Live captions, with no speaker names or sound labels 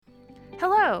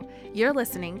Hello, you're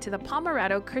listening to the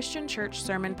Pomerado Christian Church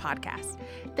Sermon Podcast.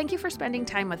 Thank you for spending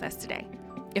time with us today.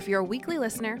 If you're a weekly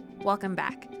listener, welcome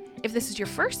back. If this is your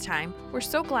first time, we're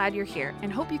so glad you're here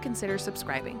and hope you consider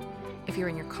subscribing. If you're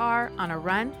in your car, on a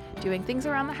run, doing things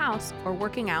around the house, or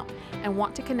working out, and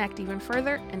want to connect even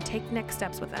further and take next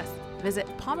steps with us, visit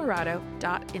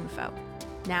pomerado.info.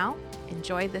 Now,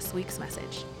 enjoy this week's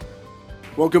message.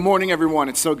 Well, good morning, everyone.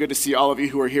 It's so good to see all of you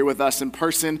who are here with us in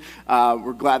person.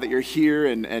 We're glad that you're here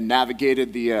and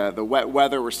navigated the wet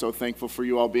weather. We're so thankful for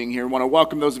you all being here. I want to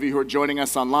welcome those of you who are joining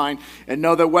us online, and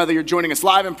know that whether you're joining us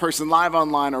live in person, live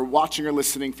online, or watching or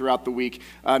listening throughout the week,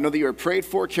 know that you are prayed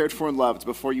for, cared for, and loved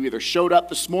before you either showed up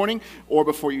this morning or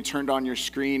before you turned on your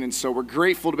screen. And so we're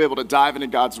grateful to be able to dive into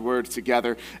God's Word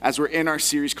together as we're in our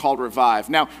series called Revive.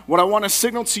 Now, what I want to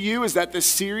signal to you is that this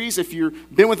series, if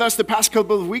you've been with us the past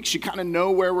couple of weeks, you kind of know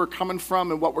where we're coming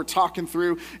from and what we're talking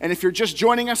through. And if you're just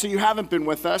joining us or you haven't been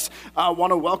with us, I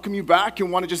want to welcome you back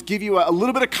and want to just give you a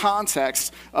little bit of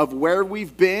context of where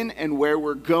we've been and where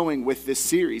we're going with this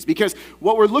series. Because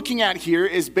what we're looking at here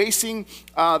is basing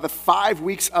the 5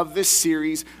 weeks of this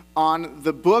series on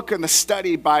the book and the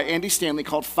study by Andy Stanley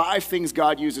called 5 Things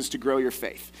God Uses to Grow Your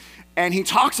Faith. And he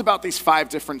talks about these 5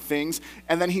 different things,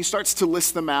 and then he starts to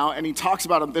list them out, and he talks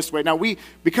about them this way. Now,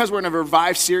 because we're in a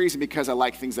Revive series, and because I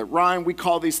like things that rhyme, we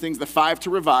call these things the 5 to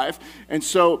Revive. And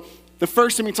so the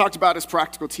first thing we talked about is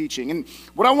practical teaching. And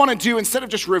what I want to do, instead of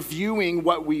just reviewing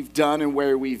what we've done and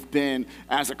where we've been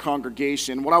as a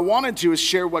congregation, what I want to do is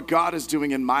share what God is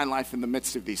doing in my life in the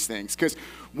midst of these things. Because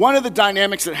one of the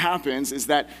dynamics that happens is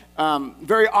that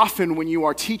very often when you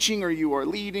are teaching or you are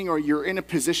leading or you're in a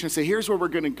position to say, here's where we're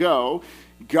going to go,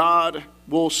 God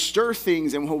will stir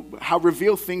things and will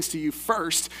reveal things to you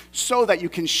first so that you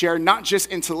can share not just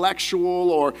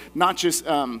intellectual or not just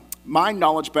mind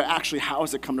knowledge, but actually how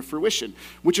has it come to fruition,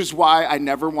 which is why I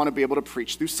never want to be able to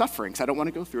preach through sufferings. I don't want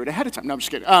to go through it ahead of time. No, I'm just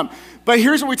kidding. But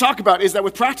here's what we talk about is that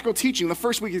with practical teaching, the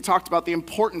first week we talked about the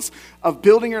importance of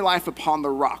building your life upon the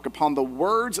rock, upon the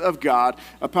words of God,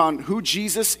 upon who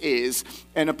Jesus is,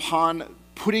 and upon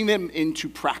putting them into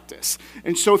practice.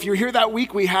 And so if you're here that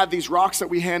week, we had these rocks that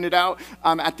we handed out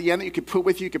at the end that you could put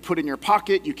with you. You could put in your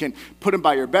pocket. You can put them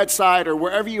by your bedside or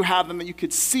wherever you have them that you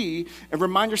could see and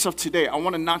remind yourself today, I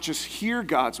want to not just hear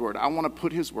God's word. I want to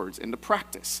put his words into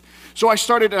practice. So I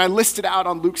started and I listed out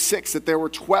on Luke 6 that there were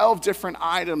 12 different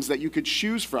items that you could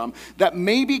choose from that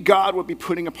maybe God would be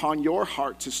putting upon your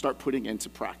heart to start putting into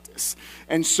practice.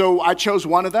 And so I chose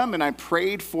one of them and I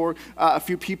prayed for a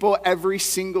few people every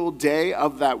single day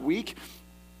of that week.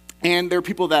 And there are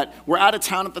people that were out of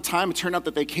town at the time. It turned out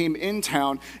that they came in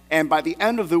town. And by the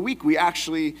end of the week, we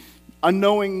actually,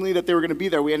 unknowingly that they were going to be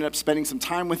there, we ended up spending some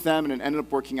time with them, and it ended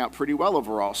up working out pretty well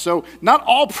overall. So not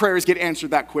all prayers get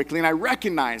answered that quickly, and I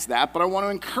recognize that, but I want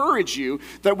to encourage you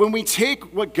that when we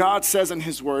take what God says in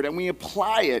his word and we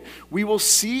apply it, we will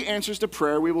see answers to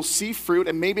prayer, we will see fruit,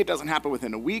 and maybe it doesn't happen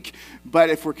within a week, but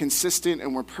if we're consistent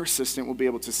and we're persistent, we'll be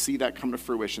able to see that come to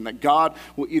fruition, that God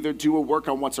will either do a work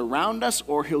on what's around us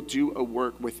or he'll do a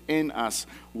work within us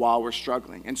while we're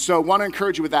struggling. And so I want to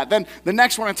encourage you with that. Then the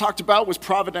next one I talked about was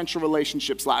providential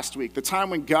relationships last week, the time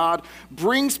when God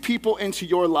brings people into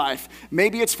your life.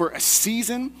 Maybe it's for a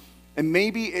season, and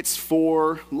maybe it's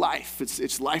for life.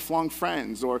 It's lifelong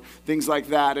friends or things like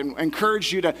that. And I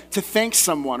encourage you to thank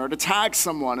someone or to tag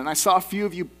someone. And I saw a few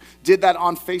of you did that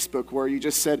on Facebook where you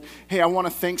just said, hey, I want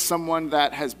to thank someone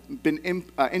that has been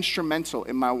instrumental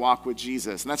in my walk with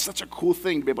Jesus. And that's such a cool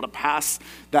thing to be able to pass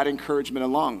that encouragement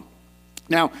along.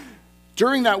 Now,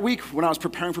 during that week, when I was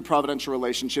preparing for Providential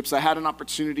Relationships, I had an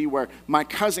opportunity where my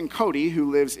cousin Cody,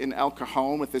 who lives in El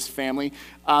Cajon with his family,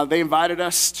 they invited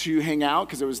us to hang out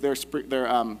because it was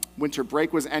their winter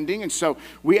break was ending. And so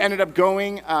we ended up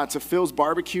going to Phil's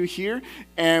Barbecue here,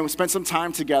 and we spent some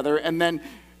time together. And then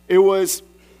it was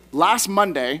last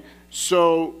Monday,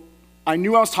 so I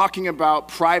knew I was talking about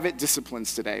private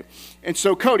disciplines today. And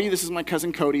so Cody, this is my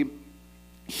cousin Cody,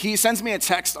 he sends me a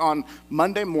text on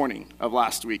Monday morning of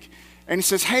last week. And he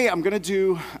says, hey, I'm going to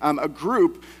do a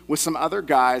group with some other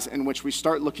guys in which we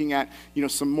start looking at,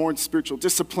 some more spiritual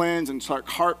disciplines and start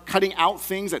cutting out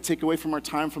things that take away from our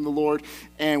time from the Lord,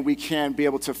 and we can be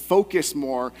able to focus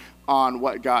more on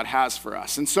what God has for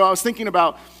us. And so I was thinking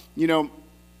about,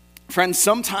 friends,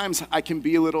 sometimes I can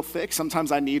be a little thick.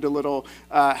 Sometimes I need a little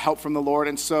help from the Lord.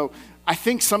 And so I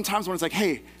think sometimes when it's like,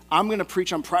 hey, I'm going to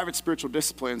preach on private spiritual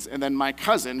disciplines. And then my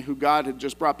cousin, who God had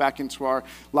just brought back into our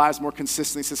lives more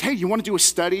consistently, says, hey, you want to do a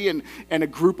study and a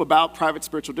group about private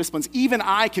spiritual disciplines? Even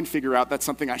I can figure out that's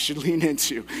something I should lean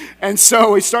into. And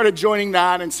so we started joining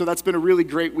that. And so that's been a really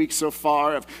great week so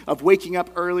far of waking up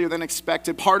earlier than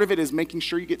expected. Part of it is making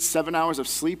sure you get 7 hours of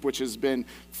sleep, which has been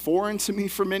foreign to me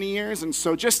for many years. And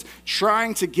so just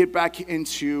trying to get back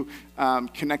into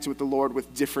connecting with the Lord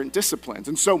with different disciplines.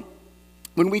 And so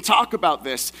when we talk about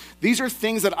this, these are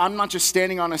things that I'm not just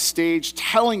standing on a stage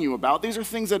telling you about. These are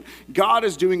things that God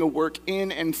is doing a work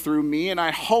in and through me, and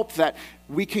I hope that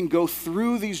we can go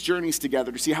through these journeys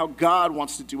together to see how God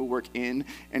wants to do a work in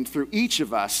and through each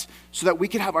of us so that we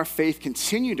can have our faith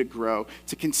continue to grow,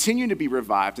 to continue to be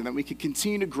revived, and that we can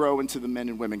continue to grow into the men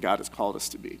and women God has called us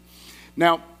to be.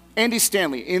 Now, Andy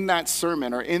Stanley, in that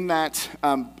sermon or in that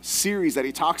series that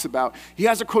he talks about, he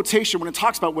has a quotation when it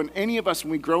talks about when any of us,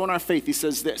 when we grow in our faith, he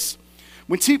says this: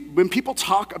 when people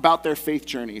talk about their faith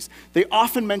journeys, they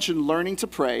often mention learning to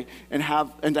pray and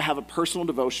to have a personal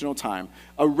devotional time,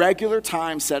 a regular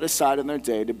time set aside in their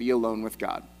day to be alone with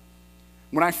God.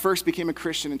 When I first became a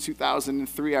Christian in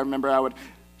 2003, I remember I would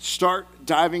start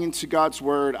diving into God's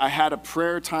word. I had a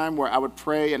prayer time where I would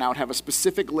pray and I would have a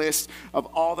specific list of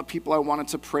all the people I wanted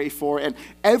to pray for. And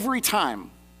every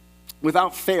time,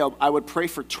 without fail, I would pray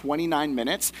for 29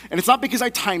 minutes. And it's not because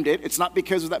I timed it. It's not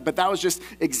because of that. But that was just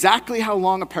exactly how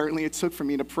long apparently it took for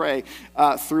me to pray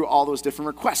through all those different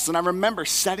requests. And I remember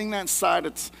setting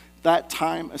that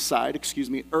time aside,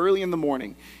 early in the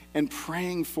morning and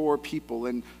praying for people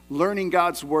and learning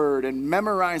God's word and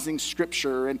memorizing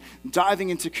scripture and diving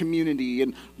into community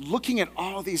and looking at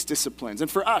all these disciplines. And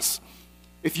for us,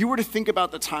 if you were to think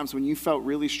about the times when you felt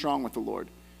really strong with the Lord,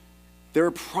 they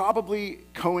were probably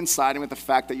coinciding with the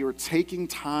fact that you were taking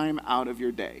time out of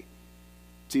your day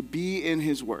to be in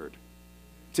his word,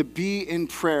 to be in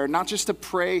prayer, not just to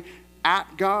pray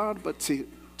at God, but to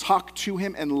talk to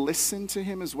him and listen to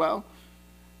him as well.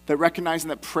 That recognizing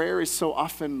that prayer is so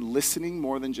often listening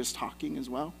more than just talking as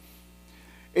well.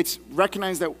 It's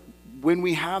recognized that when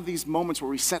we have these moments where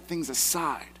we set things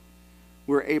aside,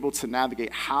 we're able to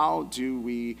navigate how do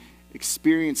we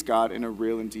experience God in a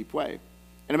real and deep way.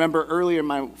 And I remember earlier in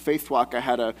my faith walk, I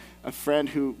had a friend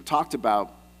who talked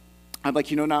about, I'm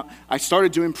like, now I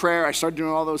started doing prayer, I started doing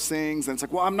all those things, and it's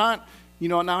like, well, I'm not,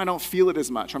 now I don't feel it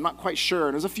as much. I'm not quite sure.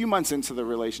 And it was a few months into the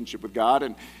relationship with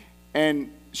God,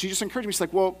 and she just encouraged me. She's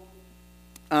like, well,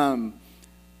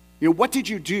 what did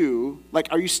you do? Like,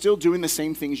 are you still doing the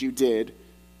same things you did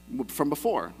from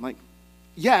before? I'm like,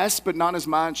 yes, but not as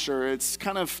much, or it's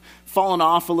kind of fallen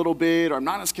off a little bit, or I'm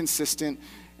not as consistent.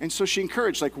 And so she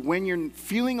encouraged, like, when you're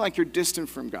feeling like you're distant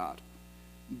from God,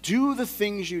 do the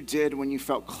things you did when you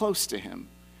felt close to him.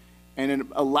 And it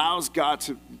allows God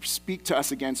to speak to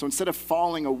us again. So instead of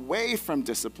falling away from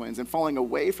disciplines and falling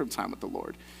away from time with the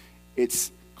Lord,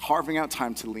 it's carving out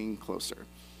time to lean closer.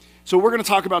 So what we're going to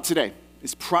talk about today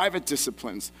is private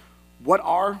disciplines. What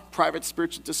are private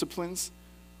spiritual disciplines?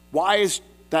 Why is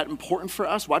that important for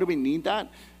us? Why do we need that?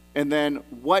 And then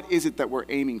what is it that we're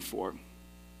aiming for?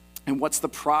 And what's the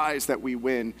prize that we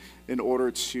win in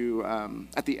order to,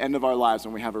 at the end of our lives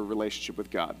when we have a relationship with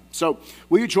God? So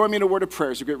will you join me in a word of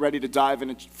prayer as we get ready to dive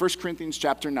into 1 Corinthians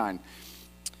chapter 9.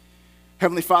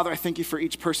 Heavenly Father, I thank you for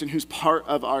each person who's part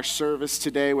of our service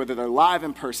today, whether they're live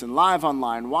in person, live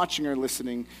online, watching or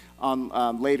listening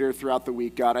on later throughout the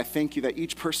week. God, I thank you that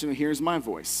each person who hears my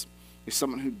voice is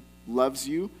someone who loves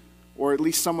you, or at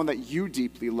least someone that you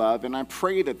deeply love, and I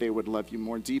pray that they would love you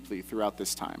more deeply throughout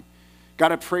this time.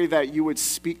 God, I pray that you would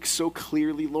speak so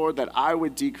clearly, Lord, that I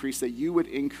would decrease, that you would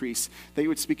increase, that you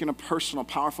would speak in a personal,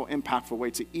 powerful, impactful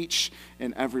way to each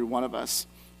and every one of us.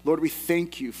 Lord, we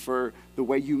thank you for the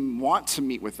way you want to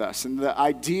meet with us and the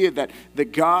idea that the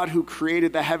God who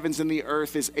created the heavens and the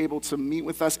earth is able to meet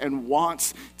with us and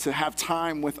wants to have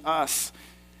time with us.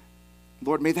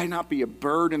 Lord, may that not be a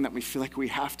burden that we feel like we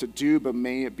have to do, but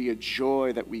may it be a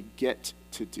joy that we get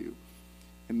to do.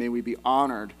 And may we be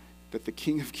honored that the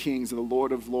King of Kings and the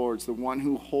Lord of Lords, the one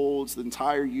who holds the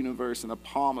entire universe in the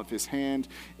palm of his hand,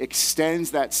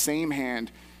 extends that same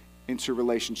hand into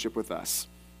relationship with us.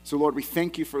 So, Lord, we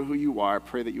thank you for who you are. I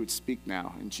pray that you would speak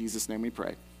now. In Jesus' name we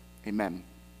pray. Amen.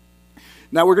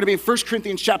 Now, we're going to be in 1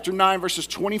 Corinthians chapter 9, verses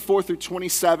 24 through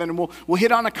 27, and we'll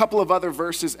hit on a couple of other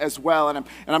verses as well. And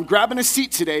I'm grabbing a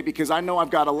seat today because I know I've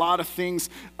got a lot of things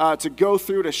to go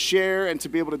through, to share, and to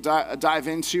be able to dive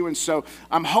into. And so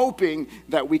I'm hoping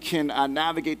that we can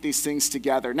navigate these things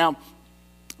together. Now,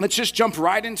 let's just jump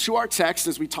right into our text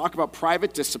as we talk about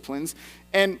private disciplines.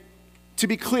 And to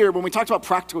be clear, when we talked about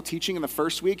practical teaching in the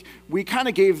first week, we kind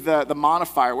of gave the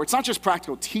modifier where it's not just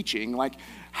practical teaching. Like,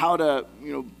 how to,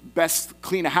 best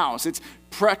clean a house. It's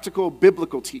practical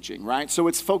biblical teaching, right? So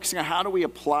it's focusing on how do we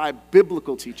apply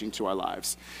biblical teaching to our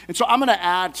lives. And so I'm going to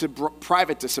add to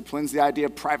private disciplines the idea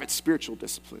of private spiritual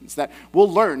disciplines, that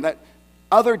we'll learn that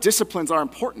other disciplines are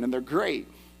important and they're great,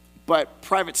 but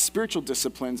private spiritual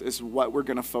disciplines is what we're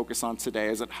going to focus on today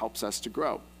as it helps us to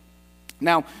grow.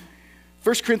 Now,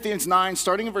 1 Corinthians 9,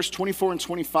 starting in verse 24 and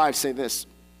 25, say this: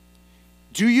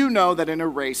 "Do you know that in a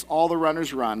race all the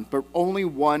runners run, but only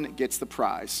one gets the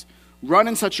prize? Run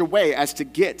in such a way as to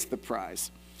get the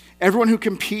prize. Everyone who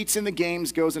competes in the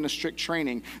games goes into strict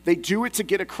training. They do it to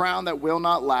get a crown that will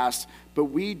not last, but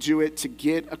we do it to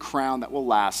get a crown that will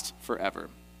last forever."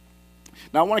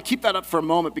 Now, I want to keep that up for a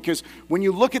moment, because when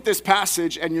you look at this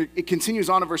passage and it continues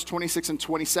on in verse 26 and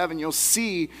 27, you'll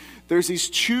see there's these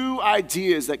two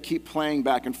ideas that keep playing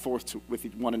back and forth with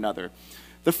one another.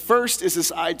 The first is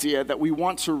this idea that we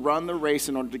want to run the race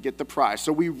in order to get the prize.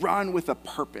 So we run with a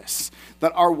purpose,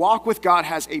 that our walk with God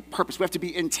has a purpose. We have to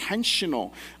be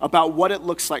intentional about what it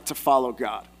looks like to follow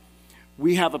God.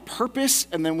 We have a purpose,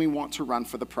 and then we want to run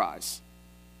for the prize.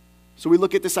 So we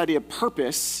look at this idea of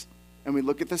purpose, and we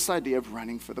look at this idea of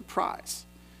running for the prize.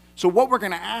 So what we're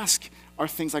going to ask are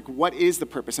things like, what is the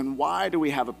purpose, and why do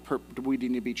we do we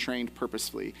need to be trained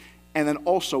purposefully? And then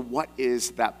also, what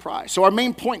is that prize? So our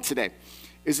main point today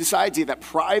is this idea that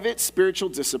private spiritual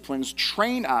disciplines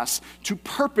train us to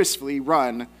purposefully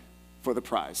run for the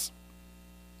prize.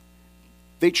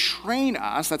 They train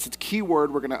us, that's a key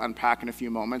word we're going to unpack in a few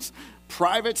moments.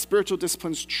 Private spiritual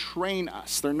disciplines train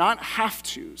us. They're not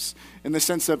have-tos in the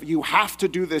sense of you have to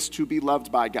do this to be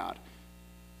loved by God.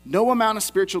 No amount of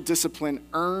spiritual discipline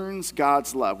earns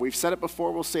God's love. We've said it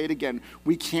before, we'll say it again.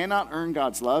 We cannot earn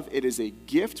God's love. It is a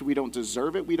gift. We don't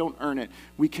deserve it. We don't earn it.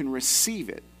 We can receive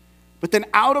it. But then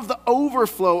out of the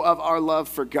overflow of our love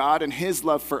for God and his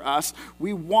love for us,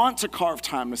 we want to carve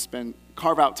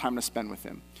out time to spend with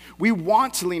him. We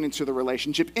want to lean into the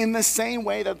relationship in the same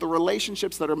way that the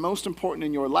relationships that are most important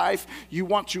in your life, you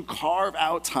want to carve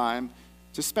out time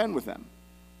to spend with them.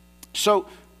 So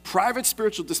private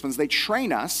spiritual disciplines, they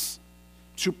train us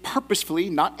to purposefully,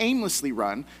 not aimlessly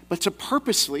run, but to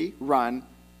purposefully run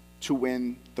to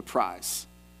win the prize.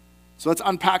 So let's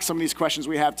unpack some of these questions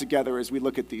we have together as we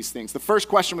look at these things. The first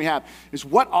question we have is,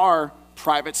 what are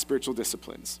private spiritual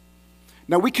disciplines?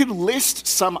 Now, we could list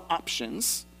some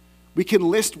options. We can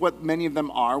list what many of them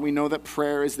are. We know that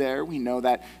prayer is there. We know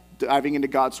that diving into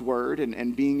God's word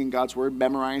and being in God's word,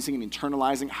 memorizing and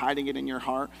internalizing, hiding it in your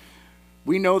heart.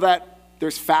 We know that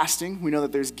there's fasting. We know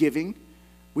that there's giving.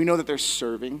 We know that there's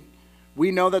serving.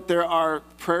 We know that there are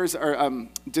prayers or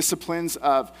disciplines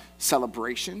of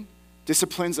celebration,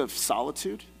 disciplines of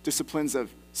solitude, disciplines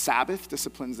of Sabbath,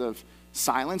 disciplines of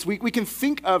silence. We can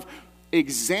think of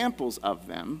examples of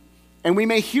them, and we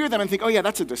may hear them and think, oh yeah,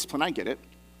 that's a discipline, I get it.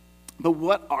 But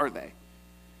what are they?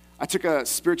 I took a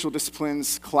spiritual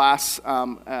disciplines class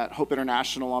at Hope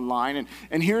International online,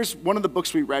 and here's one of the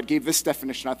books we read, gave this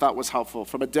definition I thought was helpful,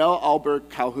 from Adele Alberg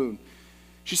Calhoun.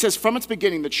 She says, from its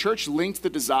beginning, the church linked the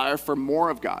desire for more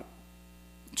of God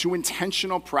to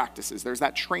intentional practices. There's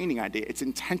that training idea. It's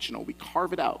intentional. We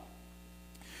carve it out.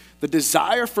 The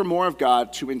desire for more of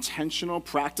God to intentional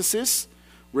practices,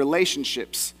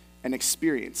 relationships, and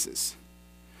experiences.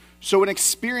 So an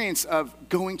experience of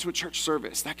going to a church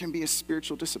service, that can be a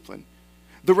spiritual discipline.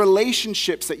 The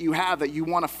relationships that you have, that you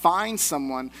want to find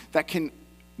someone that can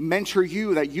mentor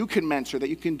you, that you can mentor, that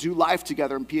you can do life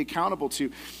together and be accountable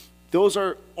to, those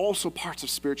are also parts of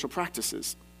spiritual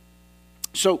practices.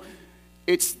 So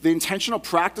it's the intentional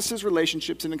practices,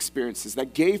 relationships, and experiences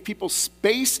that gave people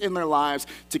space in their lives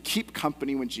to keep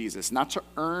company with Jesus, not to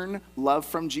earn love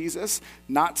from Jesus,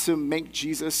 not to make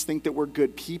Jesus think that we're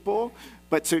good people,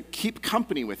 but to keep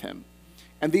company with him.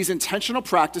 And these intentional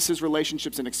practices,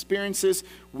 relationships, and experiences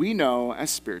we know as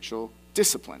spiritual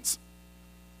disciplines.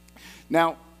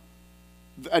 Now,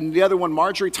 and the other one,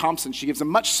 Marjorie Thompson, she gives a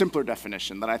much simpler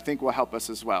definition that I think will help us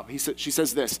as well. She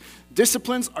says this: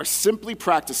 disciplines are simply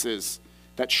practices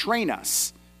that train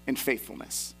us in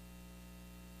faithfulness.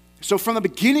 So from the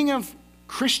beginning of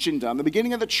Christendom, the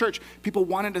beginning of the church, people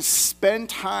wanted to spend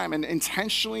time and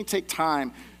intentionally take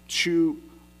time to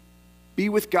be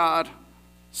with God,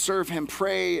 serve him,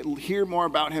 pray, hear more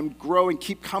about him, grow and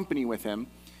keep company with him.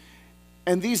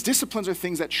 And these disciplines are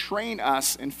things that train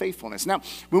us in faithfulness. Now,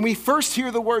 when we first hear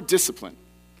the word discipline,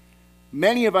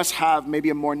 many of us have maybe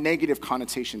a more negative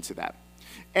connotation to that.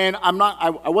 And I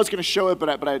was going to show it,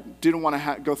 but I didn't want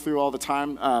to go through all the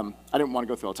time. I didn't want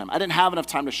to go through all the time. I didn't have enough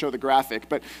time to show the graphic.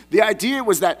 But the idea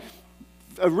was that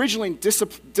originally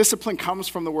discipline comes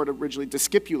from the word originally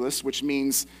discipulus, which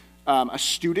means a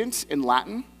student in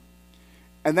Latin.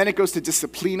 And then it goes to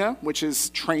disciplina, which is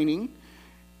training.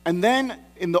 And then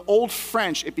in the Old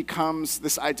French, it becomes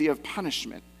this idea of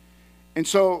punishment. And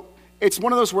so it's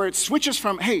one of those where it switches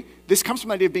from, hey, this comes from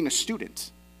the idea of being a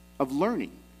student, of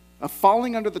learning, of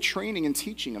falling under the training and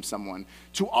teaching of someone,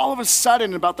 to all of a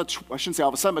sudden, I shouldn't say all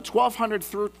of a sudden, but 1200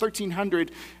 through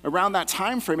 1300, around that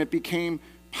time frame, it became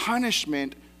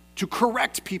punishment to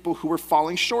correct people who were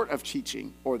falling short of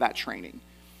teaching or that training.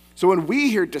 So when we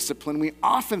hear discipline, we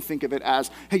often think of it as,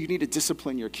 hey, you need to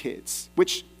discipline your kids,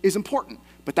 which is important,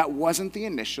 but that wasn't the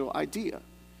initial idea.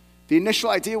 The initial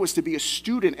idea was to be a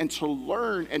student and to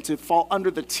learn and to fall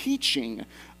under the teaching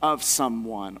of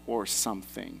someone or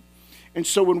something. And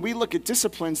so when we look at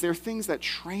disciplines, they're things that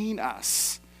train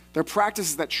us. They're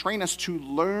practices that train us to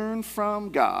learn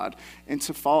from God and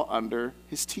to fall under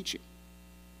his teaching.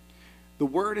 The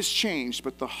word has changed,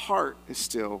 but the heart is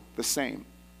still the same.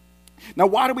 Now,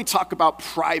 why do we talk about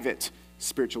private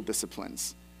spiritual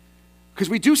disciplines? Because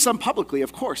we do some publicly,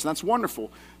 of course, and that's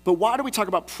wonderful. But why do we talk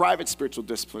about private spiritual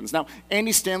disciplines? Now,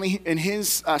 Andy Stanley, in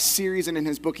his series and in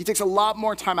his book, he takes a lot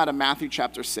more time out of Matthew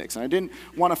chapter 6. And I didn't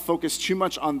want to focus too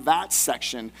much on that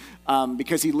section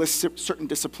because he lists certain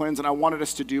disciplines, and I wanted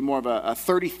us to do more of a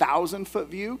 30,000-foot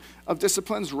view of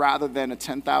disciplines rather than a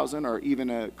 10,000 or even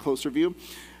a closer view.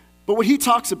 But what he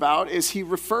talks about is he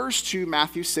refers to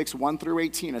Matthew 6, 1 through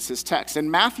 18 as his text. And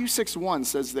Matthew 6, 1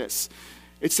 says this.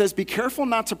 It says, be careful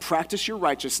not to practice your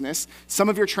righteousness. Some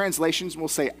of your translations will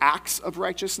say acts of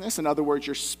righteousness. In other words,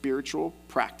 your spiritual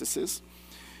practices.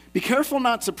 Be careful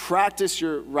not to practice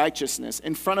your righteousness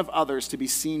in front of others to be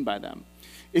seen by them.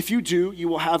 If you do, you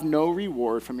will have no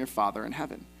reward from your Father in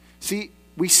heaven. See,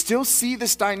 we still see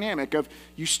this dynamic of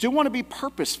you still want to be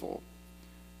purposeful,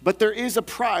 but there is a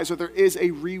prize or there is a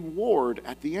reward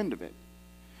at the end of it.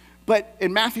 But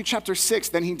in Matthew chapter 6,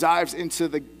 then he dives into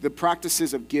the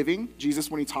practices of giving. Jesus,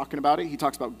 when he's talking about it, he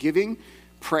talks about giving,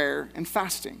 prayer, and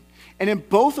fasting. And in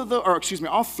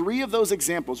all three of those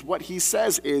examples, what he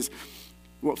says is,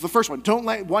 well, the first one, don't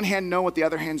let one hand know what the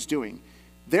other hand's doing.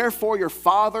 Therefore, your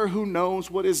Father who knows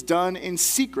what is done in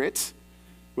secret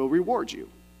will reward you.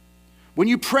 When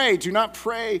you pray, do not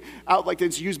pray out like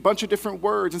this. Use a bunch of different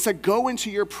words. Instead, go into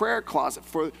your prayer closet,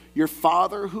 for your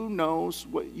Father who knows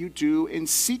what you do in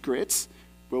secret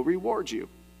will reward you.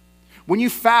 When you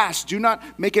fast, do not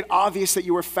make it obvious that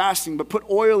you are fasting, but put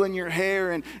oil in your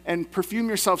hair and perfume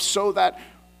yourself so that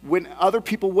when other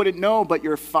people wouldn't know, but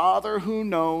your Father who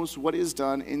knows what is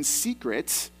done in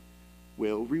secret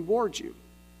will reward you.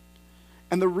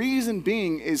 And the reason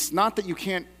being is not that you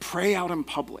can't pray out in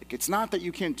public. It's not that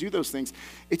you can't do those things.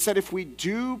 It's that if we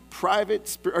do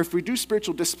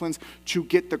spiritual disciplines to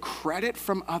get the credit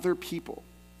from other people,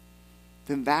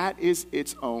 then that is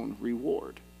its own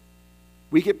reward.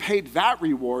 We get paid that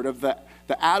reward of the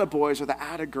attaboys or the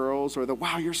attagirls or the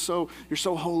wow, you're so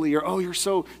holy, or oh, you're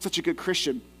such a good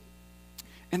Christian.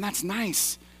 And that's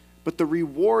nice. But the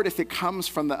reward, if it comes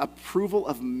from the approval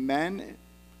of men,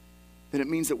 then it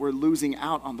means that we're losing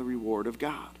out on the reward of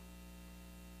God.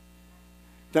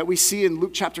 That we see in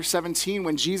Luke chapter 17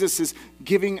 when Jesus is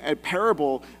giving a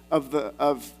parable of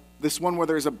this one where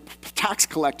there's a tax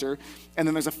collector and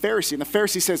then there's a Pharisee. And the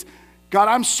Pharisee says, God,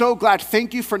 I'm so glad.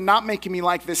 Thank you for not making me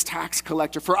like this tax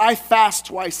collector. For I fast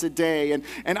twice a day and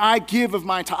I give of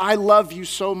my time. I love you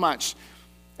so much.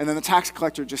 And then the tax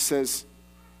collector just says,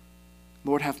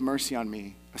 Lord, have mercy on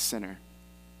me, a sinner.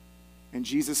 And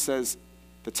Jesus says,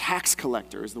 the tax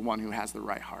collector is the one who has the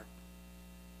right heart.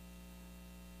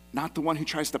 Not the one who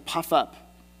tries to puff up,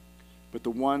 but the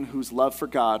one whose love for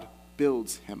God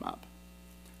builds him up.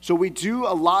 So we do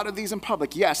a lot of these in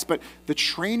public, yes, but the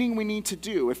training we need to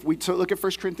do, if we look at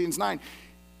 1 Corinthians 9,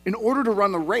 in order to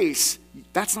run the race,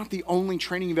 that's not the only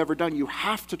training you've ever done. You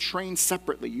have to train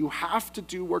separately. You have to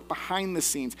do work behind the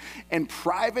scenes. And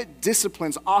private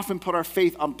disciplines often put our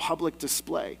faith on public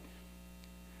display.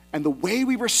 And the way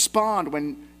we respond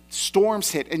when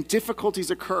storms hit and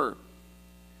difficulties occur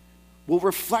will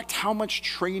reflect how much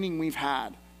training we've had,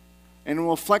 and it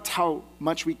will reflect how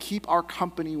much we keep our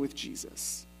company with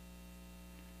Jesus.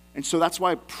 And so that's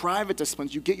why private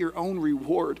disciplines, you get your own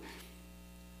reward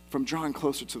from drawing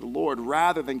closer to the Lord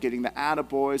rather than getting the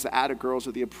attaboys, the attagirls,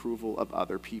 or the approval of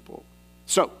other people.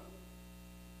 So,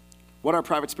 what are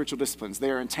private spiritual disciplines?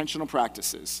 They are intentional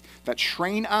practices that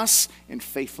train us in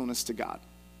faithfulness to God.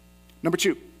 Number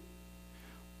 2,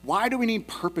 why do we need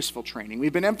purposeful training?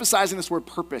 We've been emphasizing this word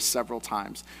purpose several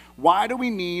times. Why do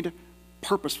we need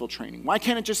purposeful training? Why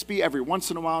can't it just be every once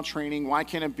in a while training? Why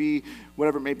can't it be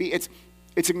whatever it may be? It's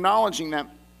acknowledging that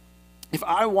if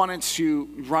I wanted to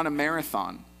run a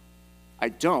marathon, I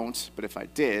don't, but if I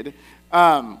did,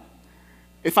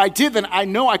 If I did, then I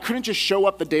know I couldn't just show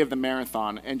up the day of the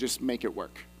marathon and just make it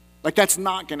work. Like, that's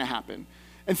not going to happen.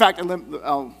 In fact,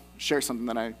 I'll share something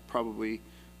that I probably,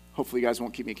 hopefully you guys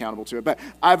won't keep me accountable to it, but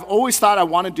I've always thought I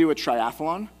want to do a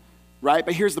triathlon, right?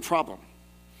 But here's the problem.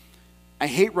 I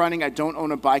hate running, I don't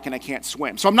own a bike, and I can't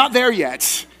swim. So I'm not there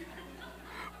yet.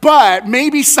 But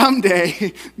maybe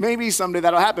someday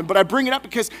that'll happen. But I bring it up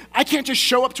because I can't just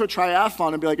show up to a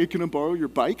triathlon and be like, hey, can I borrow your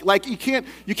bike? Like, you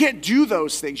can't do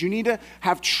those things. You need to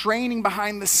have training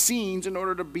behind the scenes in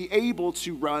order to be able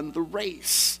to run the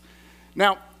race.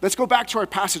 Now, let's go back to our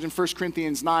passage in 1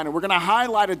 Corinthians 9, and we're going to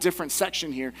highlight a different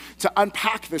section here to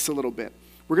unpack this a little bit.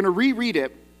 We're going to reread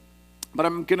it, but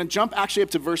I'm going to jump actually up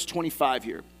to verse 25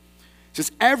 here. It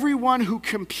says, everyone who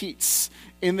competes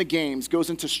in the games goes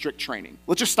into strict training.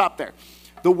 Let's just stop there.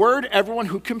 The word everyone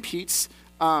who competes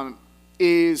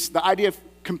is, the idea of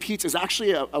competes is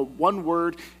actually a one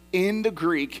word in the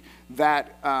Greek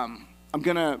that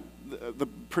the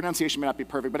pronunciation may not be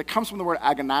perfect, but it comes from the word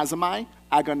agonizomai,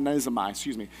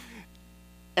 excuse me.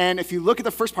 And if you look at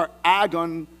the first part,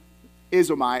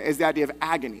 agonizomai is the idea of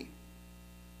agony.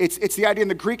 It's the idea in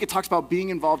the Greek, it talks about being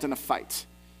involved in a fight.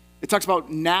 It talks about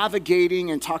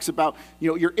navigating and talks about,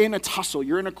 you're in a tussle,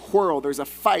 you're in a quarrel, there's a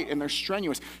fight, and they're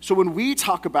strenuous. So when we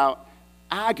talk about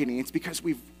agony, it's because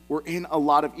we're in a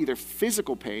lot of either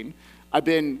physical pain. I've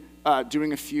been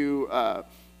doing a few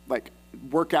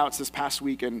workouts this past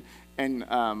week, and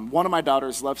one of my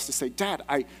daughters loves to say, Dad,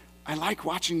 I like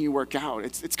watching you work out.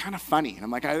 It's kind of funny. And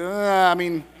I'm like, I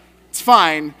mean, it's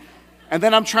fine. And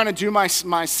then I'm trying to do my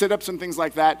sit-ups and things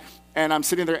like that, and I'm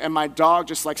sitting there, and my dog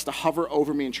just likes to hover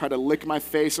over me and try to lick my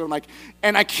face. So I'm like,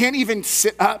 and I can't even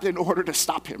sit up in order to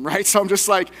stop him, right? So I'm just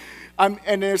like,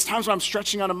 and there's times when I'm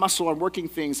stretching on a muscle, I'm working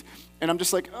things, and I'm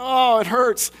just like, oh, it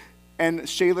hurts. And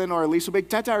Shaylin or Elise will be like,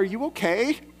 Dada, are you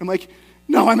okay? I'm like,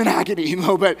 no, I'm in agony,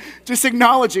 but just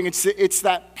acknowledging it's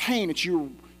that pain. It's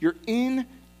you're in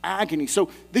agony. So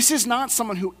this is not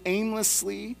someone who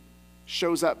aimlessly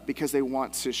shows up because they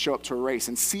want to show up to a race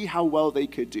and see how well they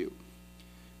could do.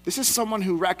 This is someone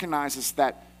who recognizes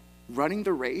that running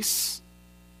the race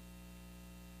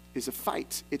is a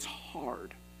fight. It's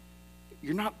hard.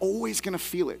 You're not always going to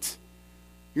feel it.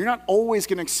 You're not always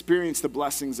going to experience the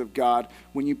blessings of God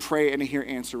when you pray and hear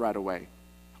answer right away.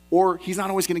 Or he's not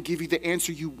always going to give you the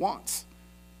answer you want.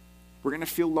 We're going to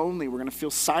feel lonely. We're going to feel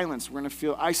silence. We're going to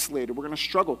feel isolated. We're going to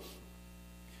struggle.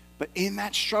 But in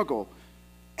that struggle,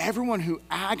 everyone who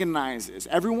agonizes,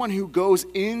 everyone who goes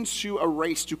into a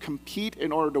race to compete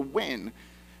in order to win,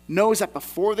 knows that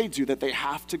before they do that, they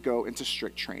have to go into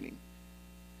strict training.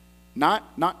 Not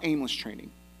aimless training,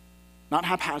 not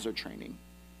haphazard training.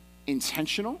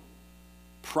 Intentional,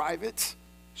 private,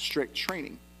 strict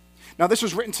training. Now, this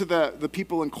was written to the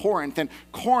people in Corinth, and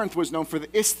Corinth was known for the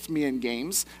Isthmian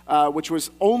Games, which was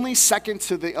only second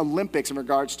to the Olympics in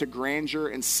regards to grandeur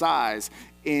and size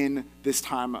in this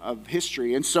time of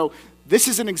history. And so this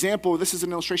is an example, this is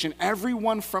an illustration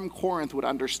everyone from Corinth would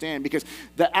understand, because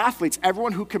the athletes,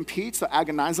 everyone who competes, the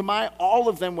agonizomai, all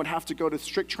of them would have to go to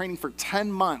strict training for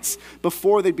 10 months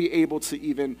before they'd be able to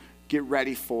even get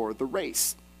ready for the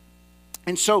race.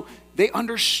 And so they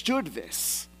understood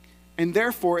this, and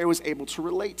therefore it was able to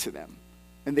relate to them.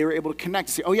 And they were able to connect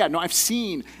and say, oh yeah, no, I've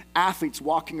seen athletes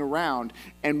walking around,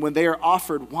 and when they are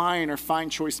offered wine or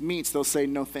fine choice meats, they'll say,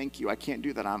 no, thank you, I can't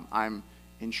do that, I'm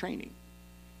in training.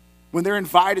 When they're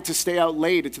invited to stay out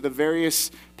late to the various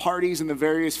parties and the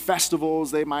various festivals,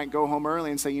 they might go home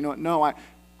early and say, you know what, no,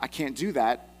 I can't do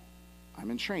that, I'm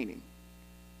in training.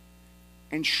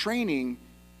 And training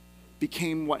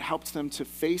became what helped them to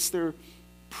face their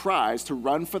prize, to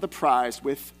run for the prize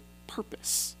with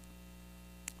purpose.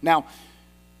 Now,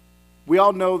 we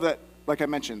all know that, like I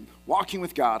mentioned, walking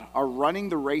with God, or running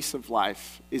the race of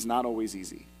life is not always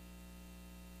easy.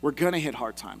 We're going to hit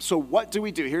hard times. So what do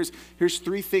we do? Here's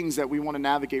three things that we want to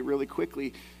navigate really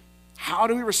quickly. How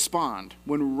do we respond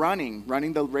when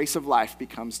running the race of life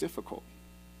becomes difficult?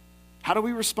 How do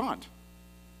we respond?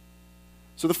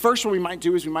 So the first one we might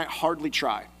do is we might hardly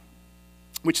try,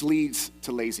 which leads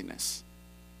to laziness.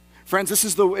 Friends, this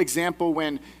is the example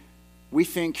when we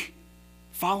think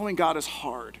following God is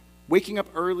hard. Waking up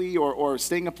early or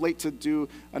staying up late to do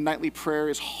a nightly prayer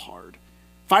is hard.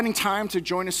 Finding time to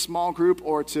join a small group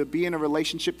or to be in a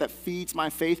relationship that feeds my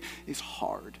faith is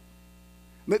hard.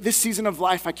 This season of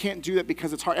life, I can't do that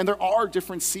because it's hard. And there are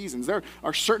different seasons. There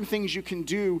are certain things you can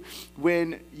do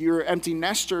when you're empty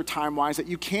nester time-wise that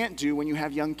you can't do when you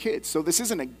have young kids. So this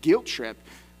isn't a guilt trip.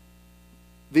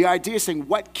 The idea is saying,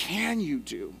 what can you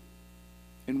do?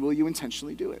 And will you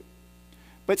intentionally do it?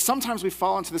 But sometimes we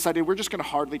fall into this idea, we're just going to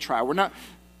hardly try.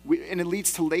 And it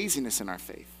leads to laziness in our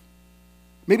faith.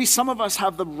 Maybe some of us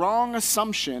have the wrong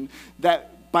assumption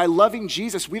that by loving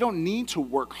Jesus, we don't need to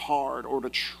work hard or to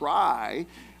try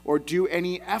or do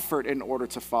any effort in order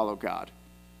to follow God.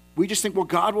 We just think, well,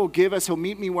 God will give us, he'll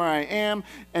meet me where I am.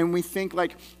 And we think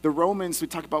like the Romans, we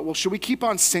talk about, well, should we keep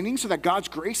on sinning so that God's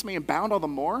grace may abound all the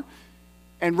more?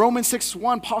 And Romans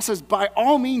 6:1, Paul says, by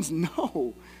all means,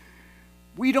 no.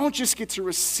 We don't just get to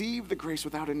receive the grace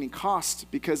without any cost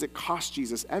because it cost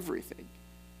Jesus everything.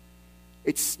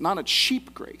 It's not a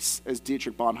cheap grace, as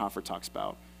Dietrich Bonhoeffer talks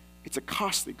about. It's a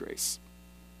costly grace.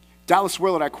 Dallas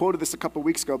Willard, I quoted this a couple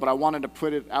weeks ago, but I wanted to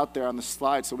put it out there on the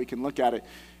slide so we can look at it.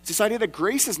 It's this idea that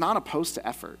grace is not opposed to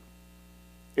effort.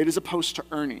 It is opposed to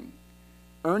earning.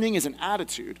 Earning is an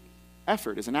attitude.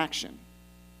 Effort is an action.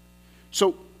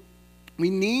 So we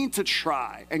need to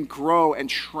try and grow and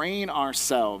train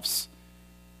ourselves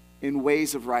in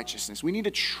ways of righteousness. We need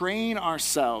to train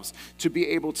ourselves to be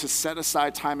able to set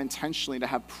aside time intentionally to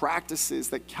have practices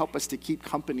that help us to keep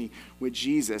company with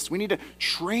Jesus. We need to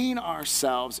train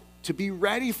ourselves to be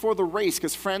ready for the race.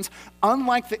 Because friends,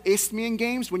 unlike the Isthmian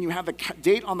Games, when you have the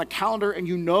date on the calendar and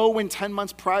you know when 10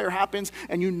 months prior happens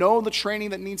and you know the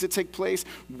training that needs to take place,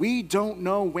 we don't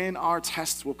know when our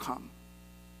tests will come.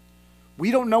 We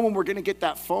don't know when we're going to get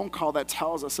that phone call that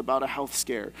tells us about a health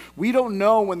scare. We don't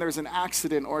know when there's an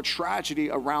accident or a tragedy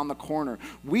around the corner.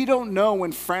 We don't know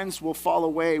when friends will fall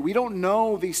away. We don't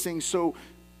know these things, so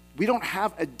we don't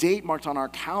have a date marked on our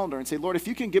calendar and say, Lord, if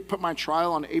you can put my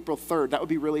trial on April 3rd, that would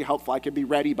be really helpful. I could be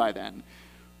ready by then.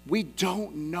 We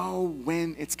don't know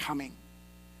when it's coming.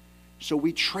 So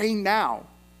we train now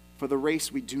for the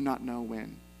race we do not know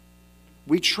when.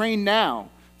 We train now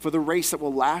for the race that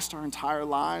will last our entire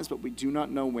lives, but we do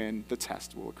not know when the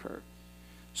test will occur.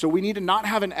 So we need to not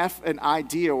have an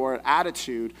idea or an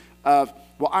attitude of,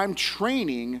 well, I'm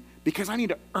training because I need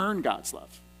to earn God's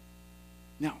love.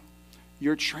 No,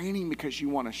 you're training because you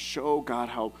want to show God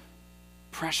how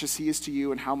precious he is to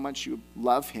you and how much you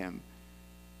love him,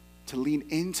 to lean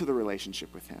into the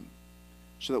relationship with him,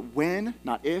 so that when,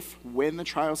 not if, when the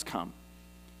trials come,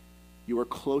 you are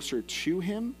closer to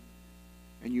him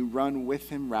and you run with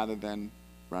him rather than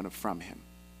run from him.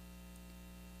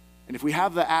 And if we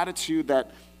have the attitude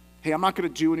that, hey, I'm not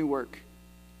going to do any work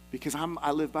because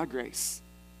I live by grace,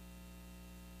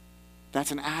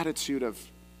 that's an attitude of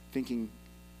thinking,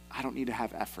 I don't need to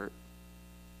have effort.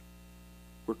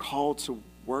 We're called to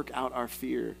work out our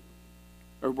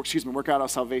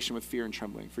salvation with fear and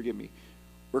trembling. Forgive me.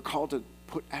 We're called to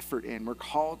put effort in. We're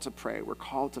called to pray. We're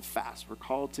called to fast. We're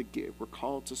called to give. We're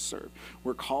called to serve.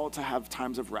 We're called to have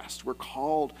times of rest. We're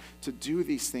called to do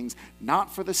these things,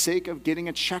 not for the sake of getting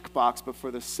a checkbox, but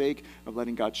for the sake of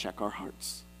letting God check our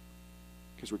hearts,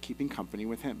 because we're keeping company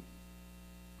with him.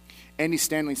 Andy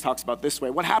Stanley talks about this way.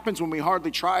 What happens when we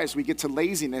hardly try is we get to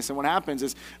laziness, and what happens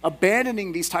is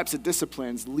abandoning these types of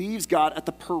disciplines leaves God at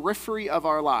the periphery of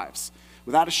our lives.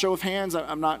 Without a show of hands,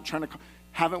 I'm not trying to...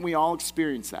 Haven't we all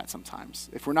experienced that sometimes?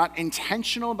 If we're not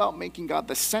intentional about making God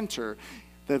the center,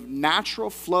 the natural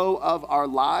flow of our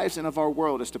lives and of our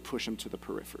world is to push him to the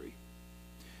periphery.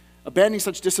 Abandoning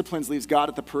such disciplines leaves God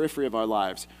at the periphery of our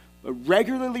lives.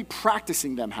 Regularly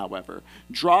practicing them, however,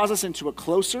 draws us into a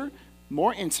closer,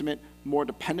 more intimate, more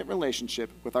dependent relationship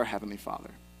with our Heavenly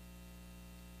Father.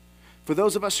 For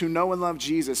those of us who know and love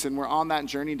Jesus and we're on that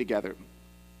journey together,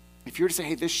 if you were to say,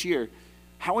 hey, this year,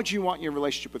 how would you want your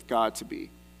relationship with God to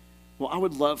be? Well, I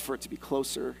would love for it to be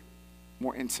closer,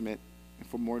 more intimate,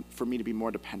 and for me to be more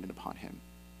dependent upon him.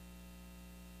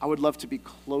 I would love to be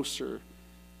closer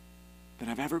than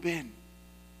I've ever been.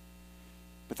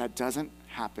 But that doesn't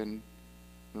happen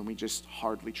when we just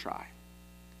hardly try.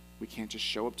 We can't just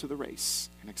show up to the race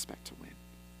and expect to win.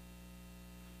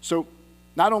 So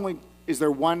not only is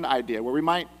there one idea where we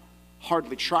might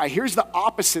hardly try, here's the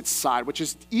opposite side, which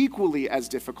is equally as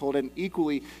difficult and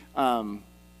equally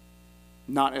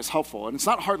not as helpful. And it's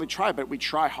not hardly try, but we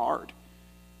try hard.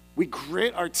 We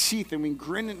grit our teeth and we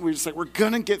grin and we're just like, we're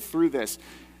going to get through this.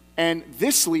 And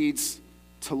this leads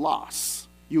to loss.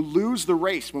 You lose the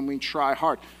race when we try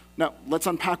hard. Now, let's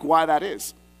unpack why that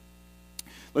is.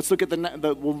 Let's look at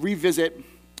we'll revisit,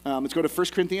 let's go to 1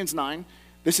 Corinthians 9.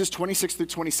 This is 26 through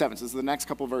 27, so this is the next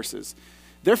couple verses.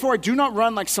 Therefore, I do not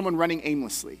run like someone running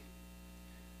aimlessly.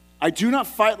 I do not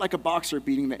fight like a boxer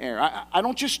beating the air. I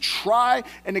don't just try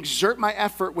and exert my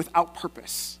effort without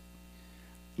purpose.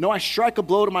 No, I strike a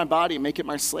blow to my body and make it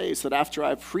my slave, so that after I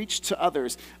have preached to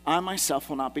others, I myself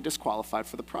will not be disqualified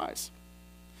for the prize.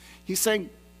 He's saying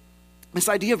this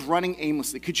idea of running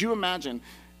aimlessly. Could you imagine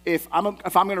if I'm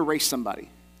going to race somebody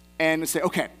and say,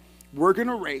 okay, we're going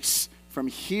to race from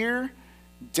here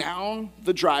down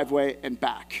the driveway and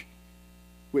back,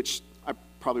 which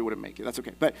probably wouldn't make it. That's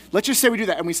okay. But let's just say we do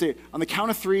that and we say, on the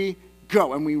count of 3,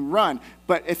 go, and we run.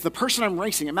 But if the person I'm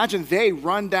racing, imagine they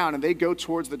run down and they go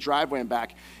towards the driveway and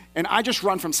back, and I just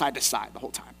run from side to side the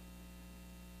whole time.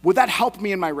 Would that help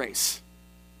me in my race?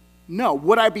 No.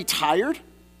 Would I be tired?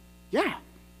 Yeah.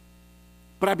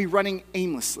 But I'd be running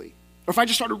aimlessly. Or if I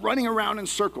just started running around in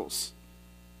circles,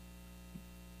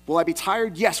 will I be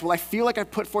tired? Yes. Will I feel like I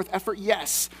put forth effort?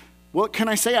 Yes. Well, can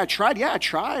I say I tried? Yeah, I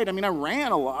tried. I mean, I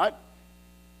ran a lot.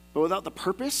 But without the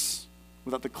purpose,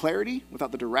 without the clarity,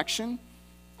 without the direction,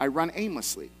 I run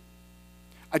aimlessly.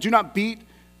 I do not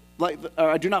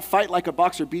fight like a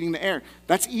boxer beating the air.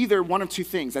 That's either one of two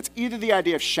things. That's either the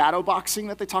idea of shadow boxing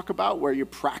that they talk about, where you're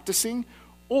practicing,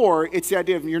 or it's the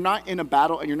idea of you're not in a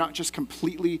battle and you're not just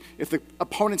completely, if the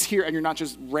opponent's here and you're not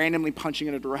just randomly punching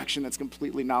in a direction that's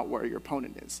completely not where your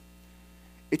opponent is.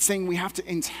 It's saying we have to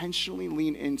intentionally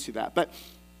lean into that. But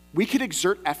we could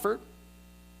exert effort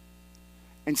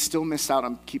and still miss out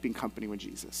on keeping company with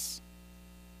Jesus.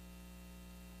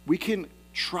 We can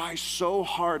try so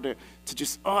hard to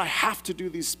just, I have to do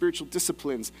these spiritual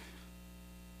disciplines,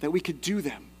 that we could do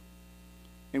them.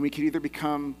 And we could either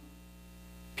become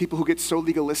people who get so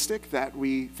legalistic that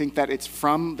we think that it's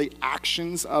from the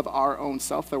actions of our own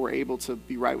self that we're able to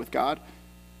be right with God.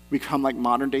 We become like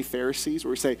modern day Pharisees where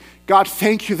we say, God,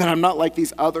 thank you that I'm not like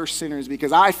these other sinners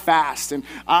because I fast and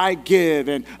I give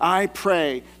and I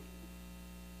pray.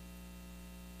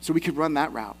 So we could run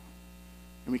that route.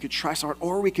 And we could try so hard,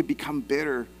 or we could become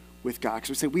bitter with God. Because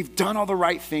we say, we've done all the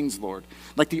right things, Lord.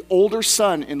 Like the older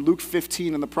son in Luke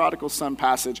 15 in the prodigal son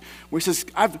passage, where he says,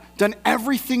 I've done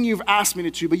everything you've asked me to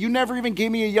do, but you never even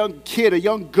gave me a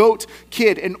young goat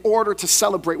kid in order to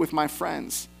celebrate with my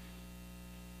friends.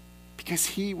 Because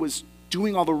he was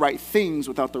doing all the right things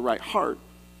without the right heart.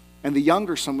 And the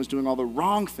younger son was doing all the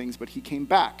wrong things, but he came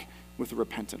back with a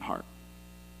repentant heart.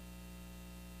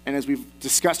 And as we've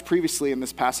discussed previously in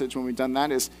this passage when we've done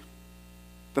that, is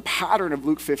the pattern of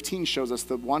Luke 15 shows us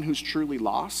the one who's truly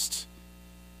lost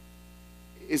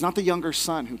is not the younger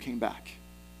son who came back.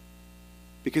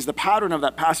 Because the pattern of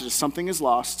that passage is something is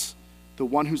lost, the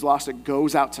one who's lost it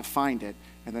goes out to find it,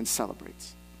 and then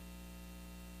celebrates.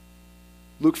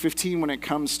 Luke 15, when it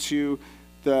comes to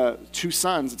the 2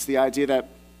 sons, it's the idea that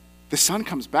the son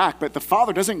comes back, but the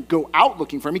father doesn't go out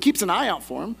looking for him. He keeps an eye out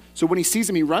for him. So when he sees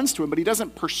him, he runs to him, but he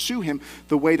doesn't pursue him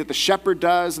the way that the shepherd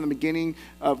does in the beginning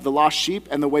of the lost sheep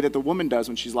and the way that the woman does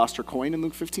when she's lost her coin in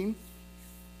Luke 15.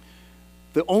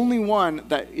 The only one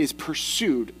that is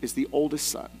pursued is the oldest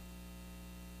son.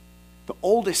 The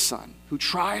oldest son who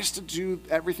tries to do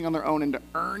everything on their own and to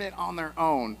earn it on their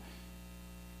own.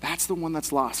 That's the one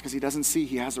that's lost because he doesn't see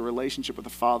he has a relationship with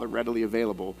the Father readily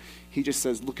available. He just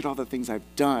says, look at all the things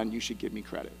I've done. You should give me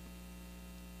credit.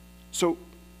 So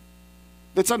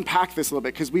let's unpack this a little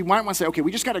bit because we might want to say, okay,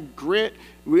 we just got to grit.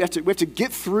 We have to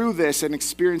get through this and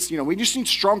experience, we just need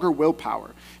stronger willpower.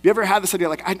 Have you ever had this idea,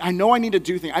 like, I know I need to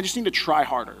do things. I just need to try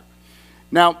harder.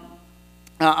 Now,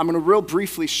 I'm going to real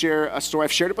briefly share a story.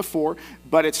 I've shared it before,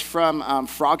 but it's from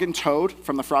Frog and Toad,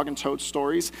 from the Frog and Toad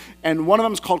stories. And one of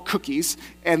them is called Cookies.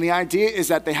 And the idea is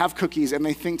that they have cookies and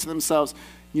they think to themselves,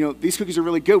 these cookies are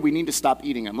really good. We need to stop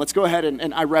eating them. Let's go ahead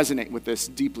and I resonate with this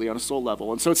deeply on a soul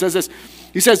level. And so it says this.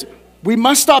 He says, we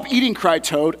must stop eating, cried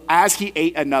Toad, as he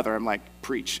ate another. I'm like,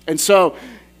 preach. And so,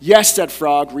 yes, said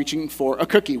Frog, reaching for a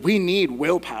cookie. We need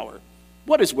willpower.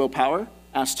 What is willpower?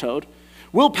 Asked Toad.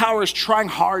 Willpower is trying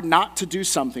hard not to do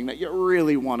something that you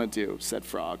really want to do, said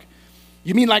Frog.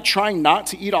 You mean like trying not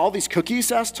to eat all these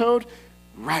cookies, asked Toad.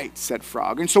 Right, said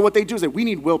Frog. And so what they do is we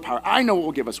need willpower. I know what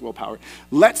will give us willpower.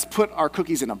 Let's put our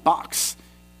cookies in a box.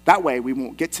 That way we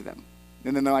won't get to them.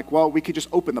 And then they're like, well, we could just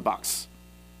open the box.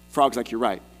 Frog's like, you're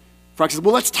right. Frog says,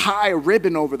 well, let's tie a